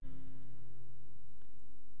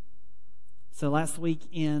So last week,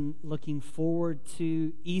 in looking forward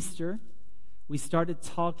to Easter, we started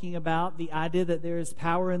talking about the idea that there is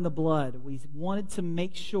power in the blood. We wanted to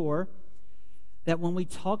make sure that when we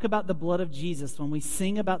talk about the blood of Jesus, when we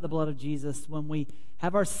sing about the blood of Jesus, when we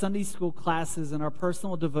have our Sunday school classes and our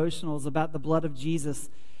personal devotionals about the blood of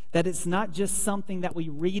Jesus, that it's not just something that we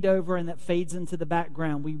read over and that fades into the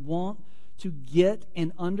background. We want to get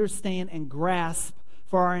and understand and grasp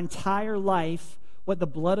for our entire life what the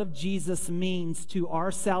blood of Jesus means to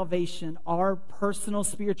our salvation, our personal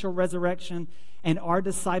spiritual resurrection, and our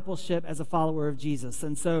discipleship as a follower of Jesus.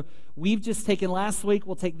 And so we've just taken last week,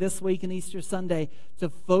 we'll take this week and Easter Sunday to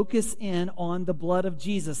focus in on the blood of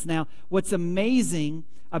Jesus. Now, what's amazing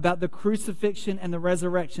about the crucifixion and the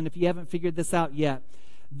resurrection, if you haven't figured this out yet,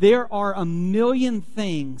 there are a million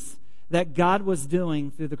things that God was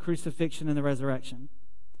doing through the crucifixion and the resurrection.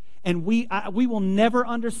 And we will never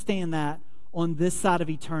understand that on this side of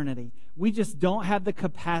eternity. We just don't have the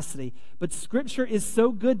capacity. But Scripture is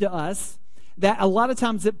so good to us that a lot of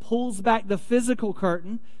times it pulls back the physical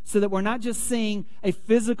curtain so that we're not just seeing a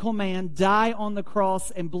physical man die on the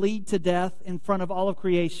cross and bleed to death in front of all of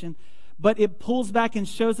creation, but it pulls back and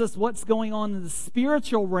shows us what's going on in the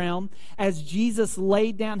spiritual realm as Jesus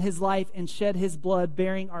laid down his life and shed his blood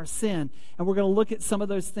bearing our sin. And we're going to look at some of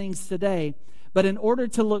those things today. But in order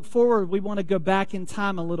to look forward, we want to go back in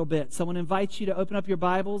time a little bit. So I want to invite you to open up your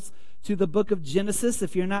Bibles to the book of Genesis.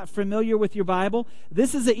 If you're not familiar with your Bible,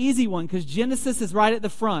 this is an easy one because Genesis is right at the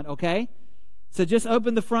front, okay? So just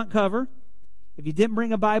open the front cover. If you didn't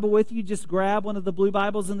bring a Bible with you, just grab one of the blue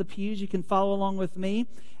Bibles in the pews. You can follow along with me.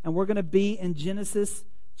 And we're going to be in Genesis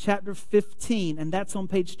chapter 15, and that's on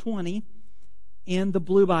page 20 in the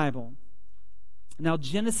blue Bible. Now,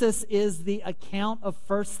 Genesis is the account of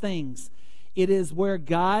first things. It is where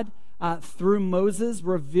God, through Moses,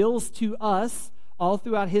 reveals to us all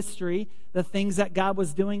throughout history the things that God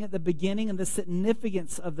was doing at the beginning and the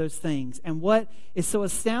significance of those things. And what is so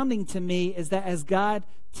astounding to me is that as God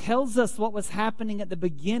tells us what was happening at the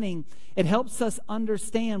beginning, it helps us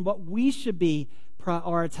understand what we should be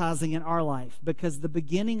prioritizing in our life, because the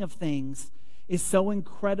beginning of things is so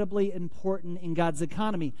incredibly important in God's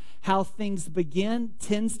economy. How things begin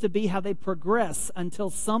tends to be how they progress until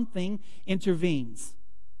something intervenes.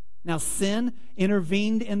 Now, sin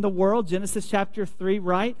intervened in the world. Genesis chapter 3,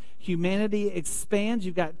 right? Humanity expands.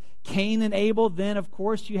 You've got Cain and Abel. Then, of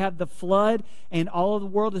course, you have the flood, and all of the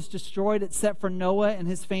world is destroyed except for Noah and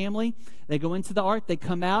his family. They go into the ark, they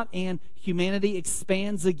come out, and humanity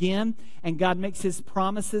expands again. And God makes his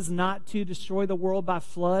promises not to destroy the world by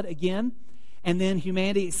flood again. And then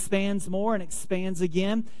humanity expands more and expands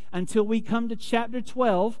again until we come to chapter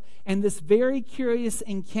 12, and this very curious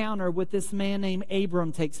encounter with this man named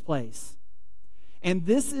Abram takes place. And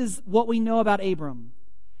this is what we know about Abram.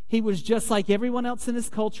 He was just like everyone else in his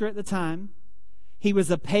culture at the time. He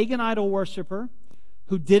was a pagan idol worshiper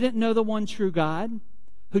who didn't know the one true God,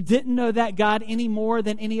 who didn't know that God any more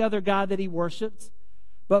than any other God that he worshiped.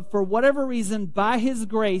 But for whatever reason, by his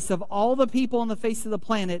grace, of all the people on the face of the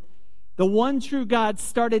planet, the one true God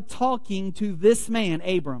started talking to this man,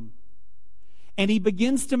 Abram. And he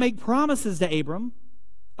begins to make promises to Abram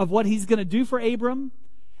of what he's going to do for Abram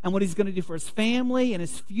and what he's going to do for his family and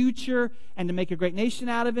his future and to make a great nation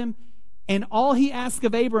out of him. And all he asks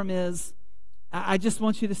of Abram is, I just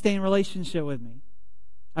want you to stay in relationship with me.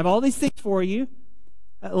 I have all these things for you.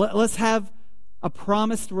 Let's have a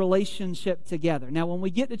promised relationship together. Now, when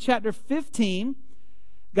we get to chapter 15,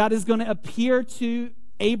 God is going to appear to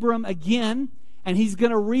Abram again, and he's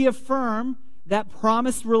going to reaffirm that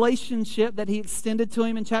promised relationship that he extended to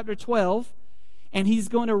him in chapter 12, and he's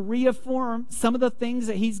going to reaffirm some of the things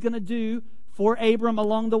that he's going to do for Abram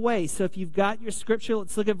along the way. So if you've got your scripture,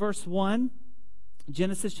 let's look at verse 1,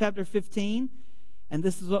 Genesis chapter 15, and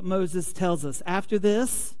this is what Moses tells us. After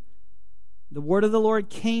this, the word of the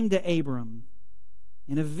Lord came to Abram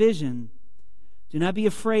in a vision. Do not be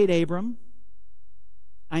afraid, Abram.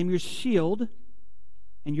 I am your shield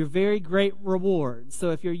and your very great reward.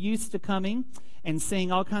 So if you're used to coming and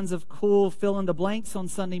seeing all kinds of cool fill-in-the-blanks on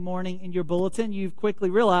Sunday morning in your bulletin, you've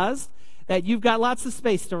quickly realized that you've got lots of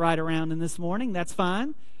space to ride around in this morning. That's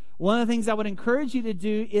fine. One of the things I would encourage you to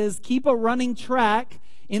do is keep a running track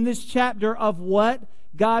in this chapter of what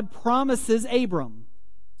God promises Abram.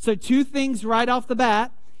 So two things right off the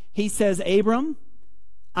bat. He says, Abram,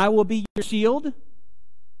 I will be your shield,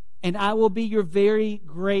 and I will be your very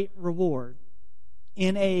great reward.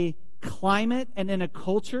 In a climate and in a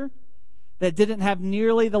culture that didn't have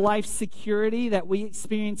nearly the life security that we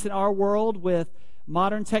experience in our world with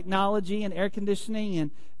modern technology and air conditioning and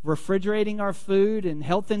refrigerating our food and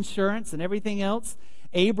health insurance and everything else,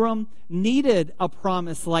 Abram needed a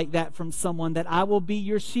promise like that from someone, that I will be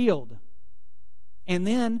your shield. And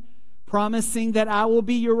then promising that I will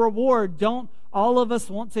be your reward. Don't all of us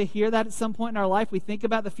want to hear that at some point in our life? We think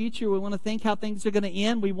about the future. We want to think how things are going to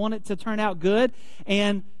end. We want it to turn out good.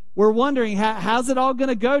 And we're wondering, how's it all going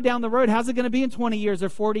to go down the road? How's it going to be in 20 years or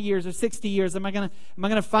 40 years or 60 years? Am I going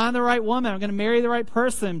to find the right woman? Am I going to marry the right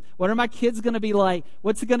person? What are my kids going to be like?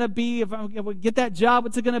 What's it going to be if I get that job?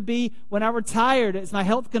 What's it going to be when I'm retired? Is my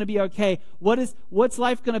health going to be okay? What's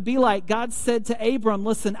life going to be like? God said to Abram,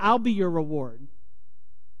 listen, I'll be your reward.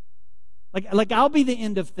 Like I'll be the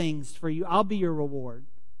end of things for you. I'll be your reward.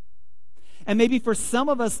 And maybe for some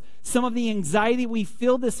of us, some of the anxiety we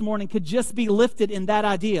feel this morning could just be lifted in that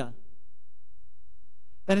idea.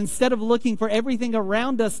 That instead of looking for everything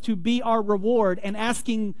around us to be our reward and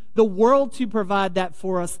asking the world to provide that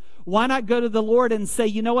for us, why not go to the Lord and say,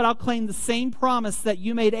 you know what, I'll claim the same promise that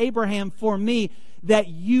you made Abraham for me, that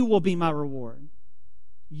you will be my reward.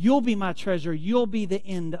 You'll be my treasure. You'll be the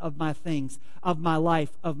end of my things, of my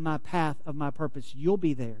life, of my path, of my purpose. You'll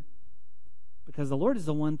be there. Because the Lord is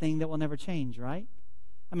the one thing that will never change, right?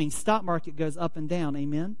 I mean, stock market goes up and down,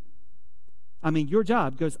 amen? I mean, your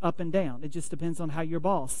job goes up and down. It just depends on how your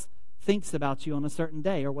boss thinks about you on a certain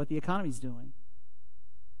day or what the economy's doing.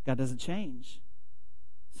 God doesn't change.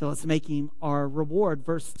 So let's make him our reward.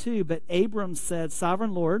 Verse 2, but Abram said,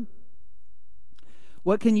 Sovereign Lord,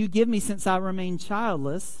 what can you give me since I remain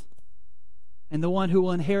childless? And the one who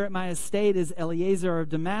will inherit my estate is Eliezer of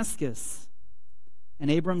Damascus. And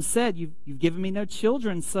Abram said, you've given me no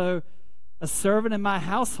children, so a servant in my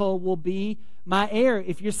household will be my heir.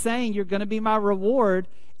 If you're saying you're going to be my reward,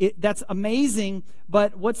 that's amazing,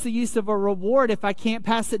 but what's the use of a reward if I can't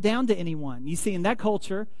pass it down to anyone? You see, in that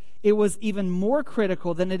culture, it was even more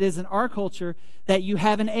critical than it is in our culture that you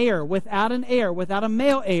have an heir. Without an heir, without a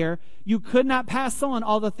male heir, you could not pass on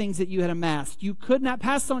all the things that you had amassed. You could not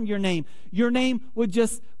pass on your name. Your name would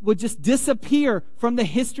just disappear from the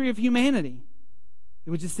history of humanity. It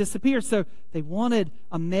would just disappear. So they wanted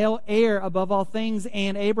a male heir above all things,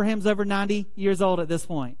 and Abraham's over 90 years old at this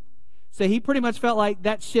point. So he pretty much felt like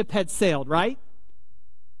that ship had sailed, right?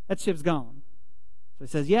 That ship's gone. So he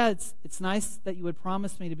says, yeah, it's nice that you would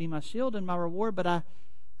promise me to be my shield and my reward, but I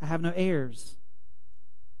have no heirs.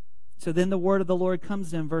 So then the word of the Lord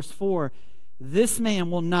comes in verse 4. This man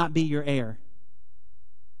will not be your heir,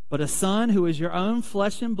 but a son who is your own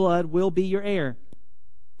flesh and blood will be your heir.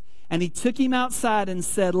 And he took him outside and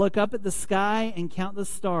said, look up at the sky and count the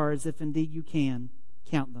stars, if indeed you can.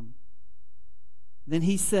 Count them. Then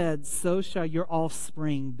he said, so shall your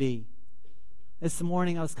offspring be. This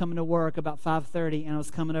morning I was coming to work about 5:30, and I was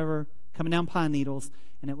coming down Pine Needles,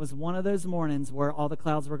 and it was one of those mornings where all the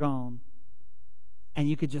clouds were gone, and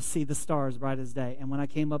you could just see the stars bright as day. And when I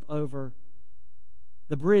came up over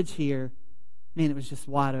the bridge here, man, it was just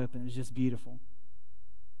wide open. It was just beautiful.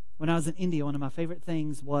 When I was in India, one of my favorite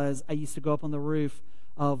things was I used to go up on the roof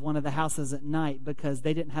of one of the houses at night because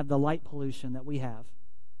they didn't have the light pollution that we have.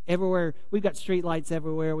 Everywhere, we've got street lights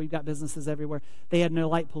everywhere, we've got businesses everywhere. They had no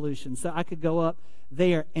light pollution. So I could go up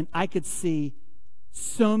there and I could see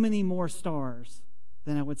so many more stars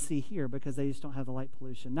than I would see here because they just don't have the light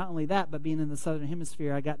pollution. Not only that, but being in the southern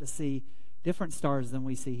hemisphere, I got to see different stars than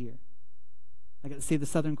we see here. I got to see the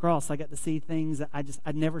Southern Cross. I got to see things that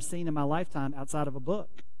I'd never seen in my lifetime outside of a book.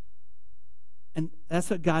 And that's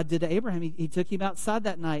what God did to Abraham. He took him outside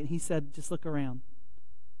that night, and he said, just look around.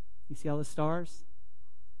 You see all the stars?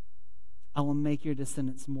 I will make your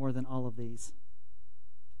descendants more than all of these.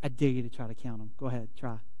 I dare you to try to count them. Go ahead,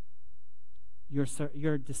 try.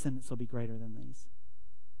 Your descendants will be greater than these.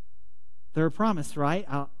 Third promise, right?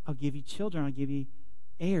 I'll give you children. I'll give you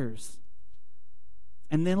heirs.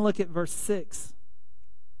 And then look at verse 6.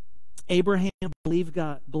 Abraham believed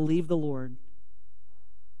God, believed the Lord,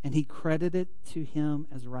 and he credited to him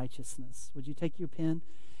as righteousness. Would you take your pen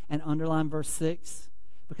and underline verse 6?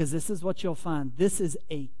 Because this is what you'll find. This is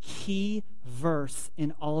a key verse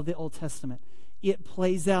in all of the Old Testament. It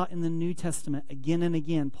plays out in the New Testament again and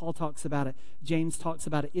again. Paul talks about it. James talks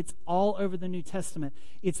about it. It's all over the New Testament.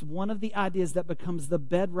 It's one of the ideas that becomes the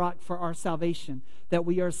bedrock for our salvation, that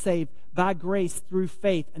we are saved by grace through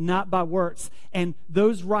faith, not by works. And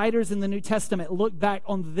those writers in the New Testament look back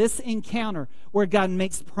on this encounter where God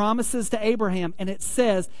makes promises to Abraham, and it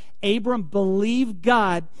says, Abram believed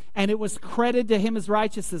God, and it was credited to him as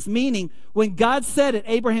righteousness. Meaning, when God said it,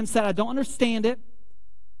 Abraham said, I don't understand it.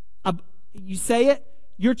 You say it,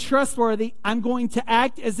 you're trustworthy. I'm going to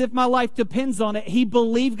act as if my life depends on it. He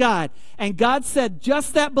believed God. And God said,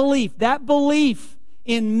 just that belief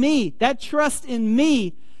in me, that trust in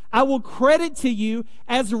me, I will credit to you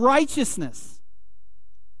as righteousness.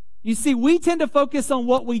 You see, we tend to focus on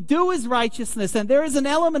what we do as righteousness, and there is an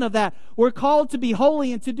element of that. We're called to be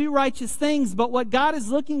holy and to do righteous things, but what God is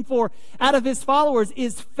looking for out of His followers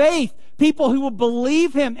is faith. People who will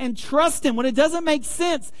believe Him and trust Him when it doesn't make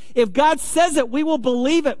sense. If God says it, we will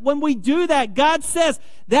believe it. When we do that, God says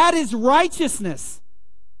that is righteousness.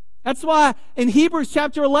 That's why in Hebrews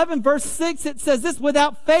chapter 11, verse 6, it says this: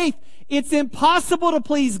 without faith, it's impossible to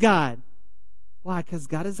please God. Why? Because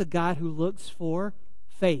God is a God who looks for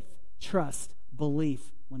faith, trust,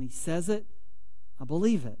 belief. When He says it, I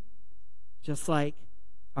believe it. Just like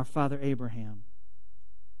our father Abraham.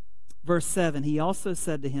 Verse 7, He also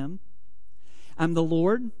said to him, I'm the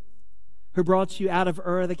Lord who brought you out of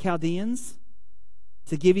Ur of the Chaldeans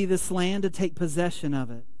to give you this land to take possession of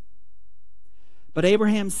it. But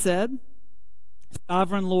Abraham said,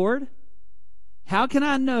 Sovereign Lord, how can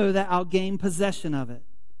I know that I'll gain possession of it?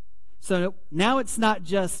 So now it's not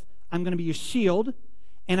just, I'm going to be your shield,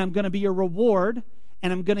 and I'm going to be your reward,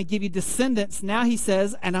 and I'm going to give you descendants. Now he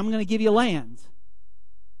says, and I'm going to give you land.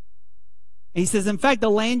 And he says, in fact, the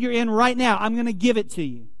land you're in right now, I'm going to give it to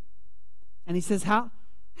you. And he says, how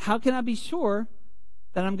can I be sure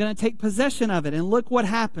that I'm going to take possession of it? And look what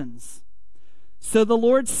happens. So the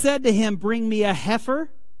Lord said to him, bring me a heifer,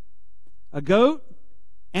 a goat,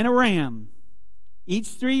 and a ram, each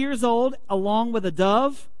 3 years old, along with a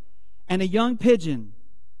dove and a young pigeon.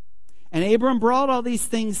 And Abram brought all these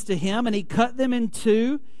things to him, and he cut them in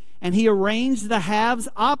two, and he arranged the halves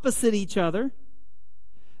opposite each other.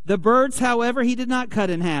 The birds, however, he did not cut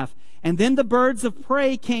in half. And then the birds of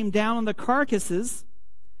prey came down on the carcasses,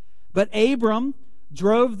 but Abram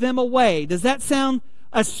drove them away. Does that sound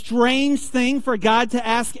a strange thing for God to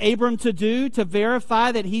ask Abram to do, to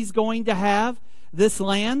verify that he's going to have this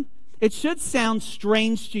land? It should sound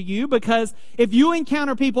strange to you, because if you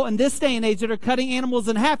encounter people in this day and age that are cutting animals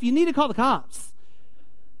in half, you need to call the cops.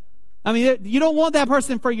 I mean, you don't want that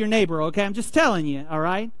person for your neighbor, okay? I'm just telling you, all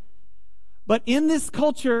right? But in this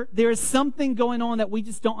culture, there is something going on that we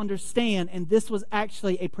just don't understand, and this was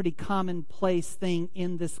actually a pretty commonplace thing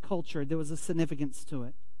in this culture. There was a significance to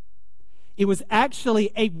it. It was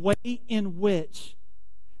actually a way in which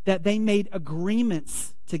that they made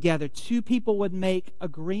agreements together. Two people would make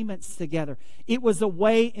agreements together. It was a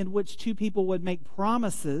way in which two people would make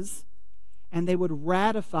promises, and they would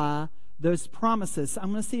ratify those promises. So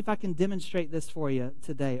I'm going to see if I can demonstrate this for you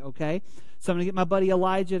today, okay? So I'm going to get my buddy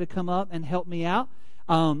Elijah to come up and help me out.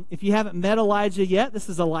 If you haven't met Elijah yet, this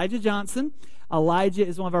is Elijah Johnson. Elijah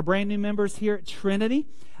is one of our brand new members here at Trinity.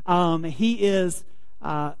 He is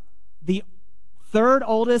the third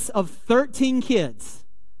oldest of 13 kids.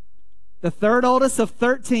 The third oldest of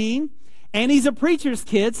 13. And he's a preacher's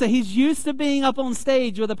kid, so he's used to being up on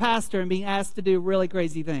stage with a pastor and being asked to do really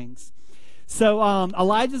crazy things. So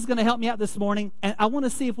Elijah's going to help me out this morning, and I want to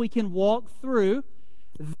see if we can walk through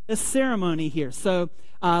this ceremony here. So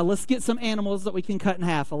let's get some animals that we can cut in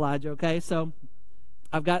half, Elijah, okay? So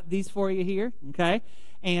I've got these for you here, okay?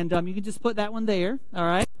 And you can just put that one there, all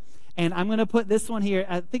right? And I'm going to put this one here.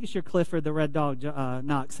 I think it's your Clifford, the red dog,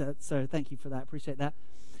 Knox. So thank you for that. Appreciate that.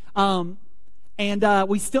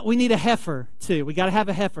 We need a heifer too. We got to have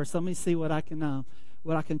a heifer. So let me see what I can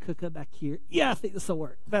cook up back here. Yeah, I think this will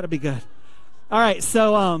work. That'll be good. All right,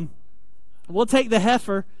 so we'll take the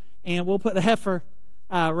heifer and we'll put the heifer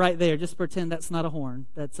right there. Just pretend that's not a horn.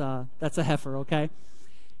 That's a heifer, okay?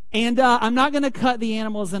 And I'm not going to cut the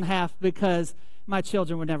animals in half because my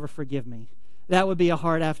children would never forgive me. That would be a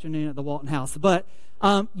hard afternoon at the Walton House. But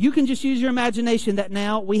you can just use your imagination that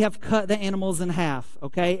now we have cut the animals in half,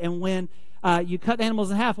 okay? And when you cut the animals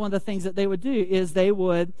in half, one of the things that they would do is they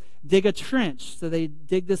would dig a trench. So they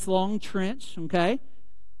dig this long trench, okay?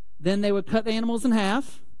 Then they would cut the animals in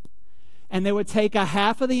half, and they would take a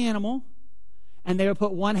half of the animal, and they would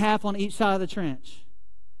put one half on each side of the trench.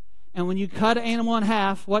 And when you cut an animal in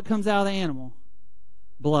half, what comes out of the animal?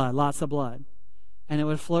 Blood, lots of blood. And it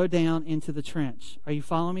would flow down into the trench. Are you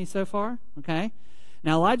following me so far? Okay.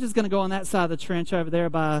 Now Elijah's going to go on that side of the trench over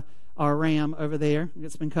there by our ram over there.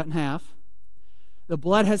 It's been cut in half. The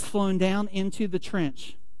blood has flown down into the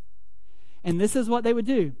trench. And this is what they would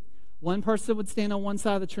do. One person would stand on one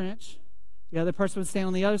side of the trench. The other person would stand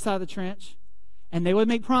on the other side of the trench. And they would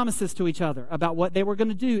make promises to each other about what they were going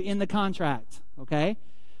to do in the contract. Okay?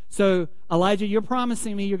 So, Elijah, you're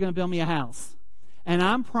promising me you're going to build me a house. And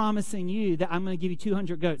I'm promising you that I'm going to give you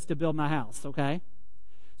 200 goats to build my house. Okay?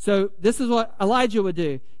 So, this is what Elijah would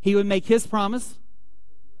do. He would make his promise.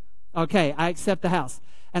 Okay, I accept the house.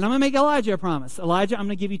 And I'm going to make Elijah a promise. Elijah, I'm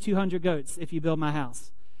going to give you 200 goats if you build my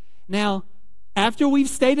house. Now, after we've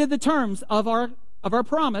stated the terms of our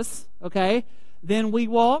promise, okay, then we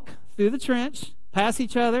walk through the trench, pass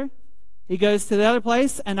each other. He goes to the other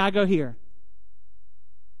place, and I go here.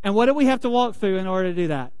 And what do we have to walk through in order to do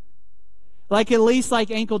that? Like at least like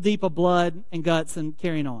ankle deep of blood and guts and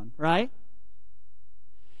carrying on, right?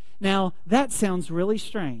 Now, that sounds really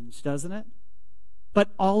strange, doesn't it? But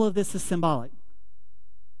all of this is symbolic.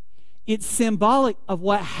 It's symbolic of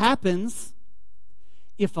what happens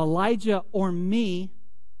if Elijah or me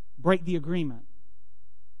break the agreement.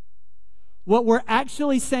 What we're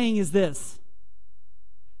actually saying is this.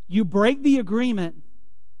 You break the agreement,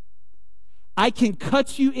 I can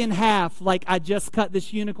cut you in half like I just cut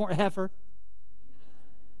this unicorn heifer,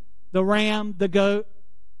 the ram, the goat.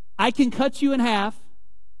 I can cut you in half,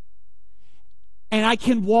 and I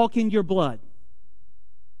can walk in your blood.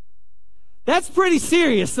 That's pretty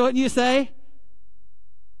serious, wouldn't you say?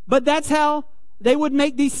 But that's how they would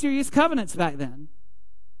make these serious covenants back then.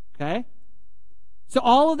 Okay? So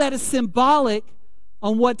all of that is symbolic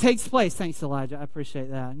on what takes place. Thanks, Elijah. I appreciate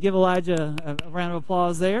that. Give Elijah a round of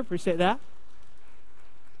applause there. Appreciate that.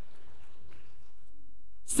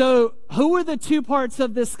 So who are the two parts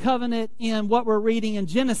of this covenant in what we're reading in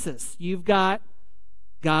Genesis? You've got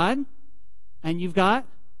God and you've got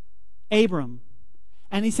Abram.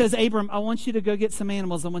 And he says, Abram, I want you to go get some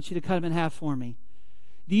animals. I want you to cut them in half for me.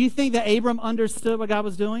 Do you think that Abram understood what God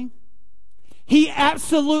was doing? He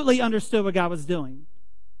absolutely understood what God was doing.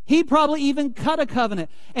 He probably even cut a covenant.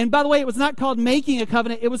 And by the way, it was not called making a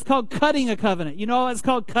covenant. It was called cutting a covenant. You know why it's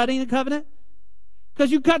called cutting a covenant?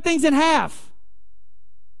 Because you cut things in half.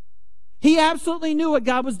 He absolutely knew what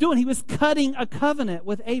God was doing. He was cutting a covenant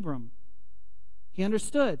with Abram. He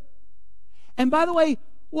understood. And by the way,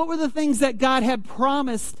 what were the things that God had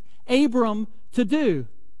promised Abram to do?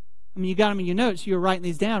 I mean, you got them in your notes. You were writing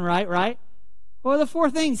these down, right? What were the 4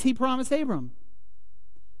 things he promised Abram?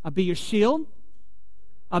 I'll be your shield.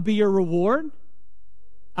 I'll be your reward.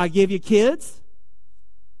 I'll give you kids.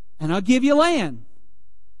 And I'll give you land.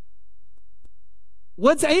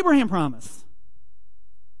 What's Abraham promise?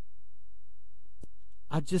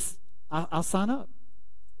 I'll sign up.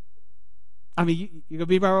 I mean, you're going to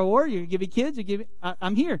be my reward. You're going to give me kids.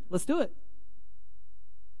 I'm here. Let's do it.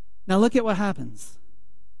 Now look at what happens.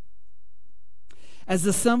 As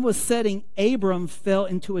the sun was setting, Abram fell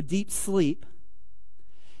into a deep sleep,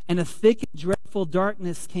 and a thick and dreadful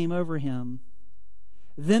darkness came over him.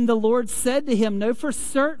 Then the Lord said to him, know for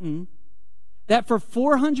certain that for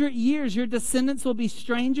 400 years your descendants will be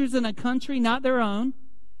strangers in a country not their own,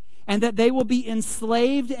 and that they will be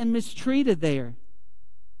enslaved and mistreated there.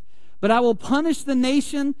 But I will punish the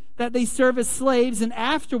nation that they serve as slaves, and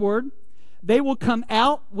afterward they will come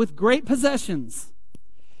out with great possessions.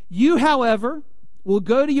 You, however, will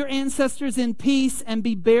go to your ancestors in peace and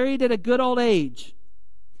be buried at a good old age.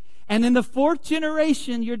 And in the 4th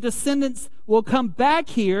generation, your descendants will come back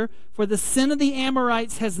here, for the sin of the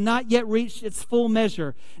Amorites has not yet reached its full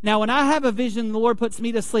measure. Now, when I have a vision and the Lord puts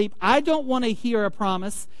me to sleep, I don't want to hear a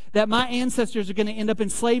promise that my ancestors are going to end up in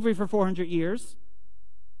slavery for 400 years.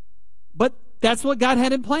 But that's what God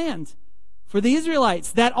had in planned for the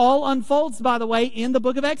Israelites. That all unfolds, by the way, in the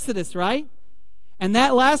book of Exodus, right? And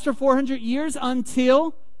that lasts for 400 years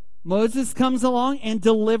until Moses comes along and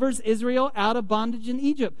delivers Israel out of bondage in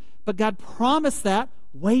Egypt. But God promised that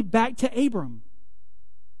way back to Abram.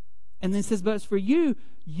 And then says, but as for you,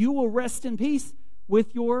 you will rest in peace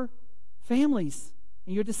with your families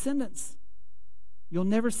and your descendants. You'll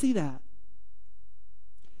never see that.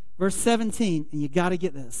 Verse 17, and you got to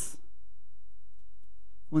get this.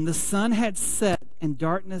 When the sun had set and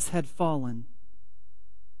darkness had fallen,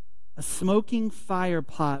 a smoking fire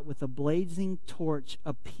pot with a blazing torch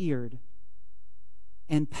appeared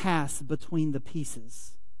and passed between the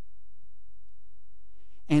pieces.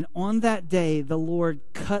 And on that day the Lord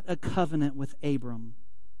cut a covenant with Abram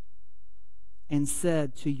and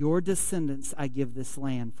said, to your descendants I give this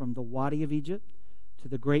land, from the Wadi of Egypt to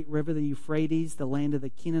the great river, the Euphrates, the land of the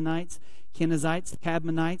Canaanites, Kenizzites,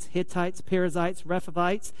 Cadmonites, Hittites, Perizzites,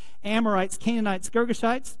 Rephaites, Amorites, Canaanites,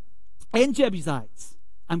 Girgashites, and Jebusites.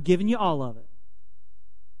 I'm giving you all of it.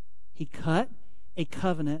 He cut a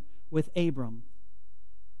covenant with Abram.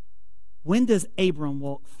 When does Abram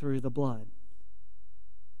walk through the blood?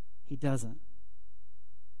 He doesn't.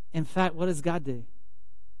 In fact, what does God do?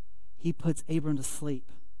 He puts Abram to sleep.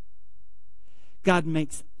 God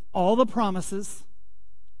makes all the promises.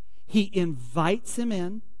 He invites him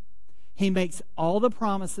in. He makes all the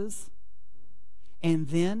promises. And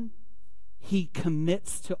then he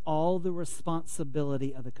commits to all the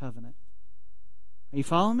responsibility of the covenant. Are you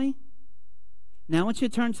following me? Now I want you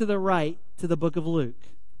to turn to the right to the book of Luke.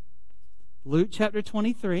 Luke chapter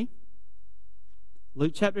 23.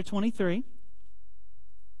 Luke chapter 23.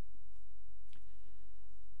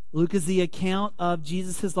 Luke is the account of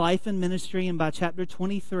Jesus' life and ministry, and by chapter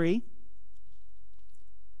 23,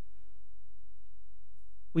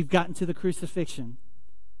 we've gotten to the crucifixion.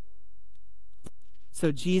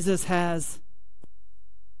 So Jesus has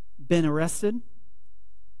been arrested.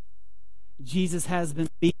 Jesus has been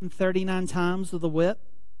beaten 39 times with a whip.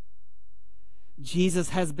 Jesus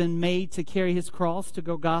has been made to carry his cross to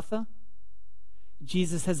Golgotha.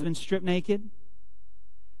 Jesus has been stripped naked.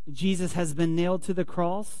 Jesus has been nailed to the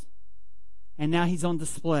cross. And now he's on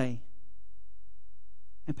display.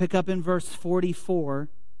 And pick up in verse 44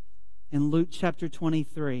 in Luke chapter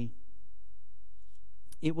 23.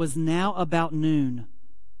 It was now about noon,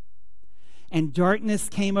 and darkness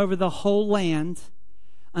came over the whole land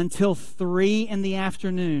until 3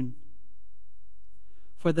 p.m.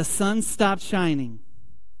 For the sun stopped shining,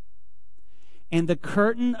 and the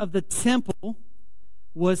curtain of the temple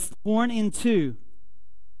was torn in two.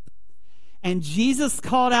 And Jesus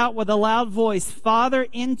called out with a loud voice, "Father,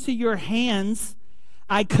 into your hands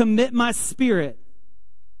I commit my spirit."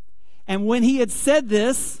 And when he had said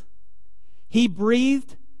this, he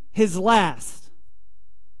breathed his last.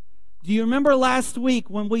 Do you remember last week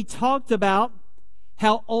when we talked about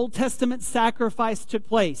how Old Testament sacrifice took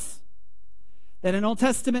place? That in Old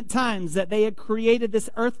Testament times that they had created this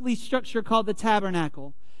earthly structure called the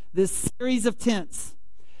tabernacle, this series of tents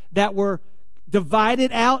that were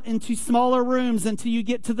divided out into smaller rooms until you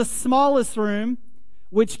get to the smallest room,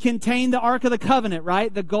 which contained the Ark of the Covenant,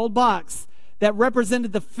 right? The gold box that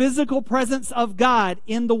represented the physical presence of God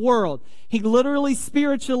in the world. He literally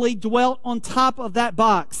spiritually dwelt on top of that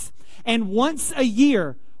box. And once a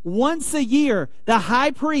year, the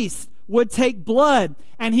high priest would take blood,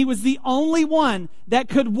 and he was the only one that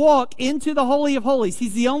could walk into the Holy of Holies.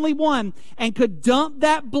 He's the only one and could dump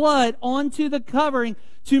that blood onto the covering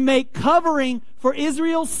to make covering for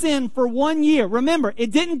Israel's sin for 1 year. Remember,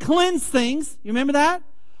 it didn't cleanse things. You remember that?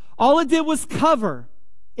 All it did was cover.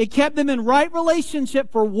 It kept them in right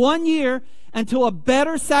relationship for 1 year until a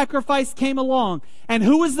better sacrifice came along. And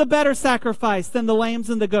who was the better sacrifice than the lambs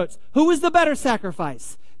and the goats? Who was the better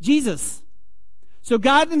sacrifice? Jesus. So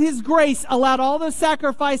God in his grace allowed all those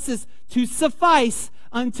sacrifices to suffice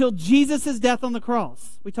until Jesus' death on the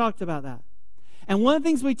cross. We talked about that. And one of the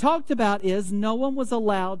things we talked about is no one was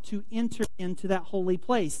allowed to enter into that holy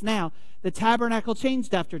place. Now, the tabernacle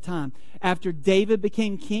changed after time. After David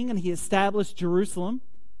became king and he established Jerusalem,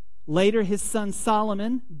 later his son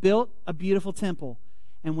Solomon built a beautiful temple.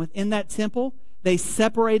 And within that temple, they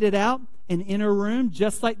separated out an inner room,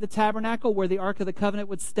 just like the tabernacle where the Ark of the Covenant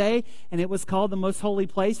would stay. And it was called the most holy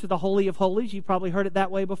place, or the Holy of Holies. You've probably heard it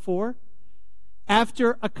that way before.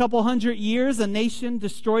 After a couple hundred years, a nation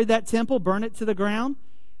destroyed that temple, burned it to the ground,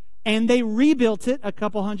 and they rebuilt it a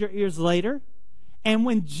couple hundred years later. And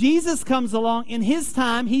when Jesus comes along, in his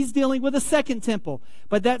time, he's dealing with a second temple.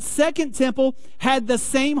 But that second temple had the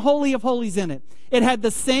same Holy of Holies in it. It had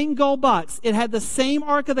the same gold box. It had the same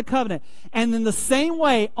Ark of the Covenant. And in the same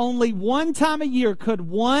way, only one time a year could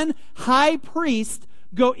one high priest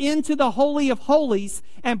go into the Holy of Holies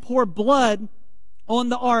and pour blood on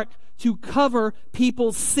the Ark to cover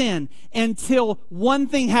people's sin until one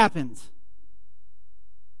thing happened.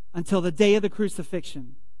 Until the day of the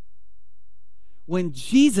crucifixion. When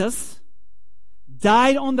Jesus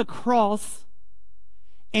died on the cross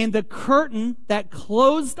and the curtain that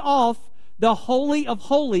closed off the Holy of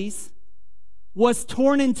Holies was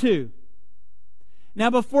torn in two. Now,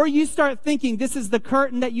 before you start thinking this is the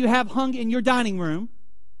curtain that you have hung in your dining room,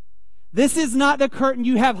 this is not the curtain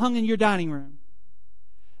you have hung in your dining room.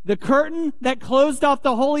 The curtain that closed off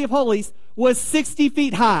the Holy of Holies was 60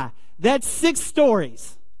 feet high. That's 6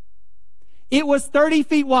 stories. It was 30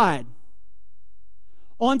 feet wide.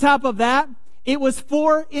 On top of that, it was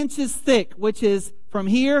 4 inches thick, which is from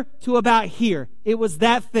here to about here. It was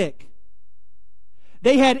that thick.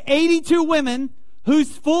 They had 82 women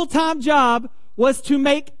whose full-time job was to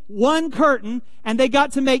make one curtain, and they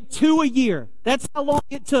got to make 2 a year. That's how long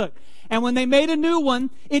it took. And when they made a new one,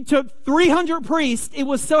 it took 300 priests. It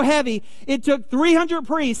was so heavy, it took 300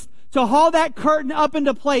 priests to haul that curtain up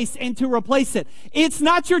into place and to replace it. It's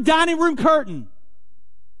not your dining room curtain.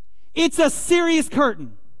 It's a serious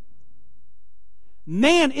curtain.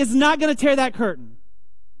 Man is not going to tear that curtain.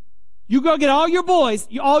 You go get all your boys,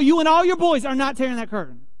 you and all your boys are not tearing that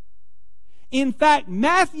curtain. In fact,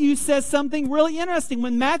 Matthew says something really interesting.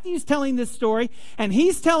 When Matthew's telling this story, and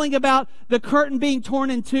he's telling about the curtain being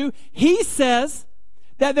torn in two, he says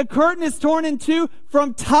that the curtain is torn in two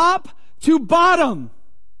from top to bottom,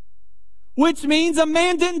 which means a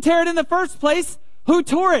man didn't tear it in the first place. Who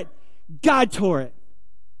tore it? God tore it.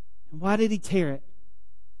 And why did he tear it?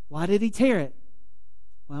 Why did he tear it?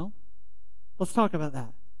 Well, let's talk about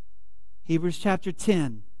that. Hebrews chapter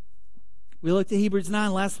 10. We looked at Hebrews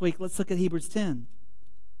 9 last week. Let's look at Hebrews 10.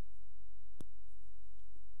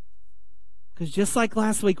 Because just like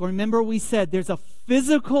last week, remember we said there's a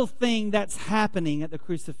physical thing that's happening at the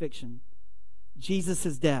crucifixion.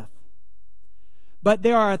 Jesus' death. But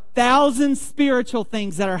there are 1,000 spiritual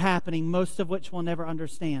things that are happening, most of which we'll never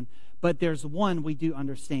understand. But there's one we do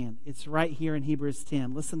understand. It's right here in Hebrews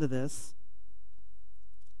 10. Listen to this.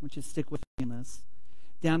 I want you to stick with me on this.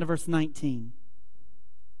 Down to verse 19.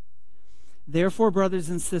 Therefore, brothers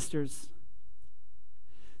and sisters,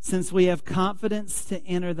 since we have confidence to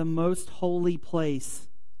enter the most holy place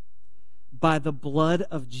by the blood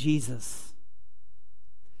of Jesus,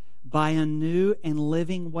 by a new and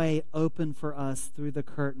living way open for us through the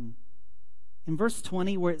curtain. In verse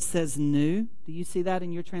 20, where it says new, do you see that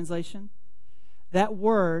in your translation? That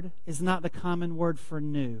word is not the common word for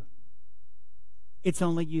new. It's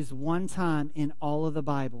only used one time in all of the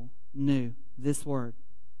Bible, new, this word.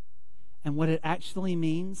 And what it actually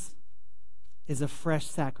means is a fresh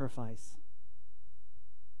sacrifice.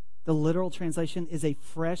 The literal translation is a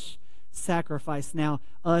fresh sacrifice. Now,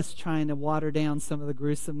 us trying to water down some of the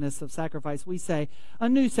gruesomeness of sacrifice, we say a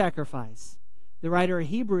new sacrifice. The writer of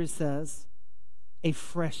Hebrews says a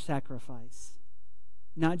fresh sacrifice.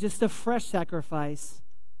 Not just a fresh sacrifice,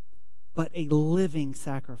 but a living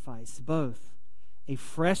sacrifice. Both. A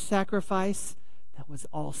fresh sacrifice that was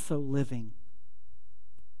also living.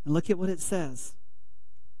 And look at what it says.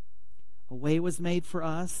 A way was made for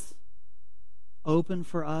us, open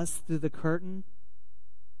for us through the curtain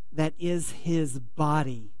that is his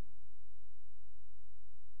body.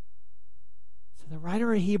 So the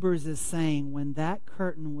writer of Hebrews is saying when that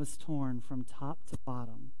curtain was torn from top to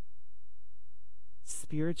bottom,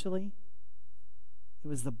 spiritually, it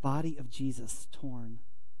was the body of Jesus torn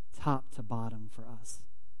top to bottom for us.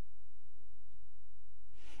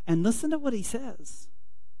 And listen to what he says.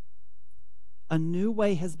 A new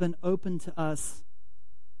way has been opened to us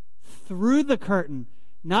through the curtain,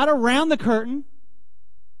 not around the curtain,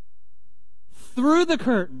 through the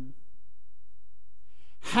curtain.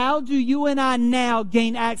 How do you and I now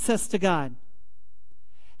gain access to God?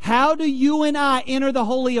 How do you and I enter the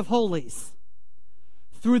Holy of Holies?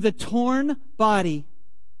 Through the torn body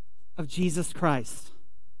of Jesus Christ.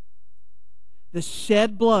 The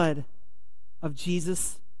shed blood of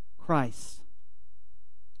Jesus Christ.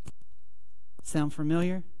 Sound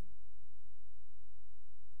familiar?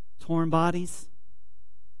 Torn bodies,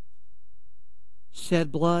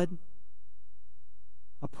 shed blood,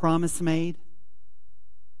 a promise made.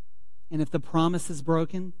 And if the promise is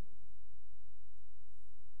broken,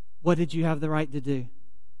 what did you have the right to do?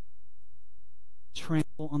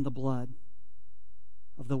 Trample on the blood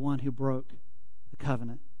of the one who broke the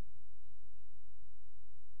covenant.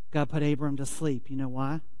 God put Abram to sleep. You know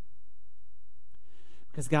why?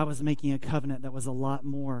 Because God was making a covenant that was a lot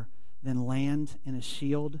more than land and a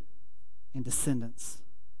shield and descendants.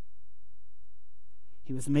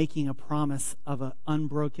 He was making a promise of an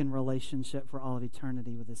unbroken relationship for all of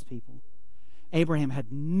eternity with his people. Abraham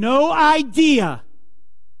had no idea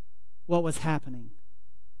what was happening.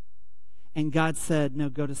 And God said, no,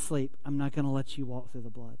 go to sleep. I'm not going to let you walk through the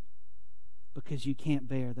blood because you can't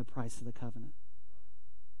bear the price of the covenant.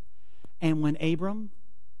 And when Abram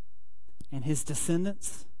and his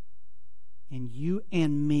descendants and you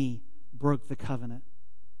and me broke the covenant,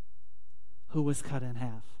 who was cut in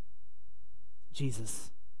half?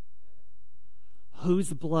 Jesus.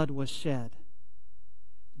 Whose blood was shed?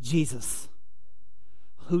 Jesus.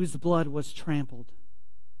 Whose blood was trampled?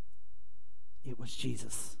 It was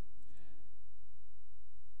Jesus.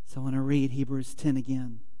 So I want to read Hebrews 10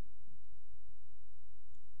 again.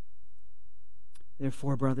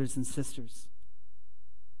 Therefore, brothers and sisters,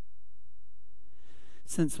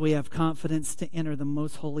 since we have confidence to enter the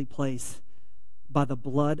most holy place by the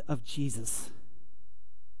blood of Jesus,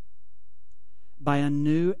 by a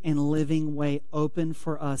new and living way open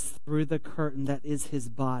for us through the curtain that is his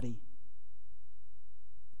body.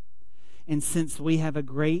 And since we have a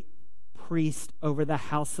great priest over the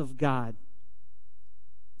house of God,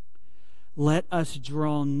 let us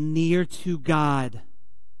draw near to God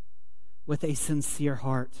with a sincere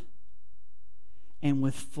heart and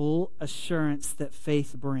with full assurance that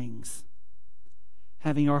faith brings,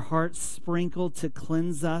 having our hearts sprinkled to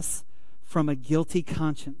cleanse us from a guilty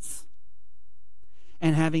conscience,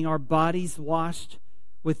 and having our bodies washed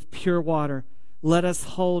with pure water, let us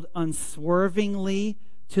hold unswervingly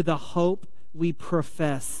to the hope we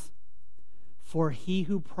profess. For he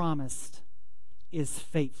who promised is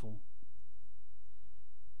faithful.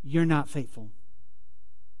 You're not faithful.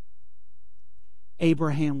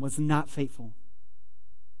 Abraham was not faithful.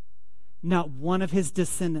 Not one of his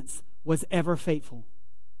descendants was ever faithful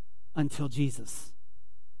until Jesus.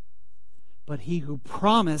 But he who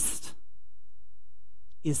promised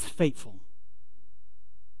is faithful.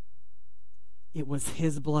 It was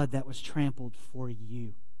his blood that was trampled for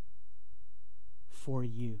you. For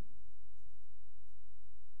you.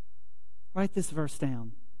 Write this verse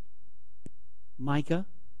down. Micah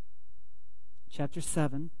chapter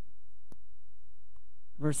 7,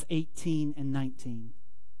 verse 18 and 19.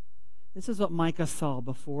 This is what Micah saw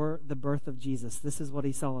before the birth of Jesus. This is what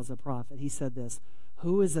he saw as a prophet. He said this,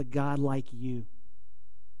 "Who is a God like you,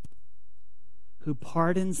 who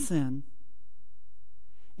pardons sin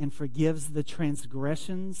and forgives the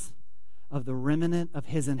transgressions of the remnant of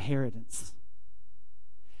his inheritance?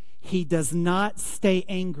 He does not stay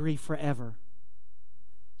angry forever."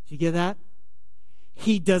 Did you get that?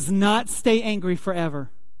 He does not stay angry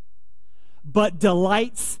forever, but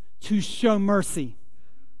delights to show mercy.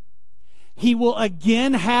 He will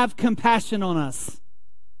again have compassion on us.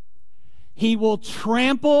 He will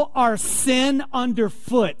trample our sin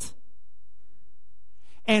underfoot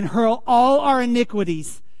and hurl all our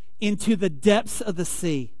iniquities into the depths of the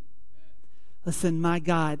sea. Listen, my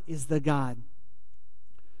God is the God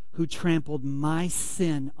who trampled my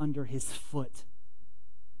sin under his foot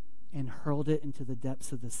and hurled it into the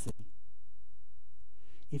depths of the sea.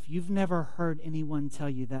 If you've never heard anyone tell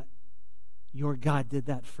you that your God did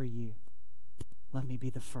that for you, let me be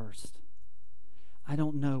the first. I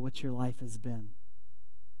don't know what your life has been.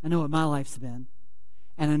 I know what my life's been,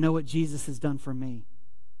 and I know what Jesus has done for me.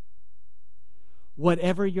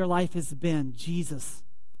 Whatever your life has been, Jesus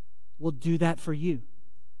will do that for you.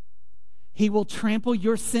 He will trample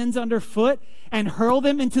your sins underfoot and hurl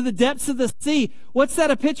them into the depths of the sea. What's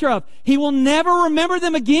that a picture of? He will never remember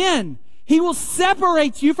them again. He will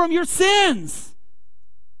separate you from your sins.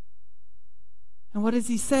 And what does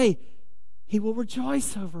he say? He will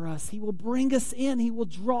rejoice over us. He will bring us in. He will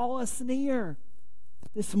draw us near.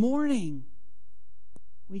 This morning,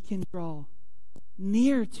 we can draw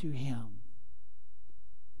near to him.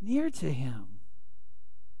 Near to him.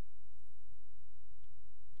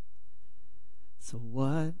 So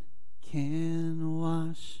what can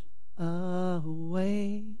wash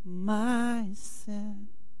away my sin?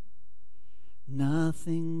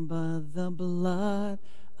 Nothing but the blood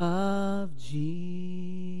of Jesus.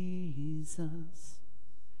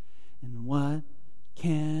 And what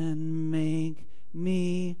can make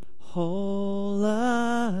me whole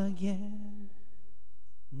again?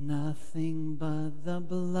 Nothing but the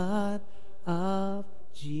blood of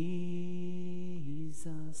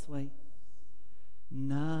Jesus. Wait.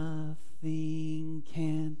 Nothing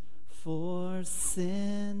can for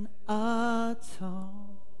sin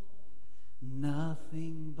atone.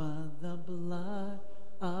 Nothing but the blood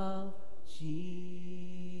of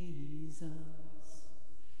Jesus.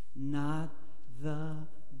 Not the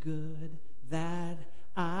good that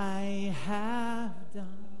I have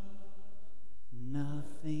done.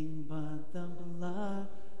 Nothing but the blood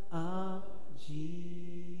of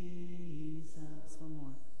Jesus. One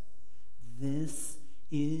more. This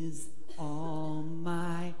is all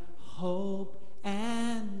my hope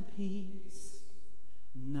and peace.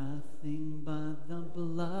 Nothing but the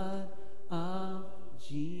blood of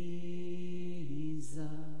Jesus.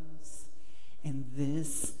 And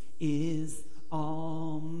this is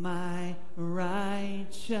all my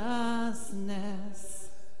righteousness.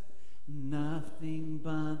 Nothing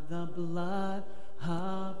but the blood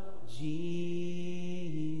of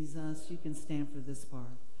Jesus. You can stand for this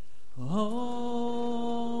part.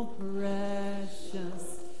 Oh,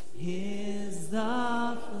 precious is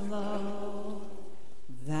the flow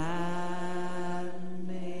that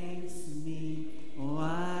makes me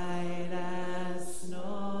white as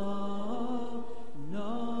snow.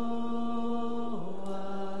 No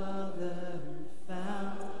other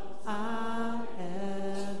fount I'll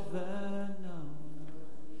ever know.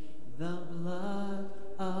 The blood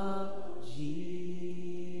of Jesus.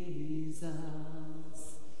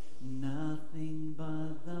 Nothing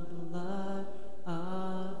but the blood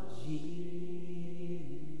of Jesus.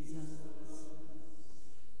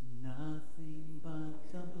 Nothing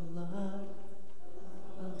but the blood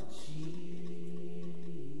of Jesus.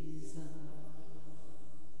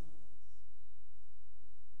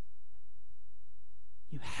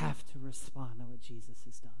 You have to respond to what Jesus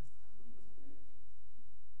has done.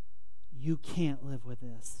 You can't live with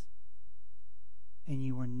this, and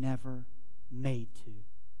you were never made to.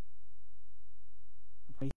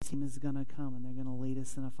 The praise team is going to come, and they're going to lead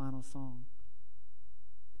us in a final song.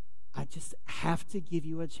 I just have to give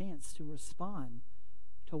you a chance to respond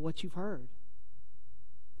to what you've heard.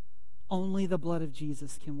 Only the blood of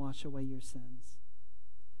Jesus can wash away your sins.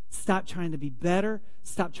 Stop trying to be better.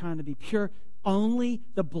 Stop trying to be pure. Only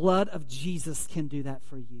the blood of Jesus can do that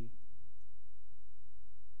for you.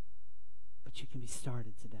 But you can be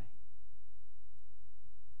started today.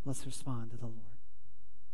 Let's respond to the Lord.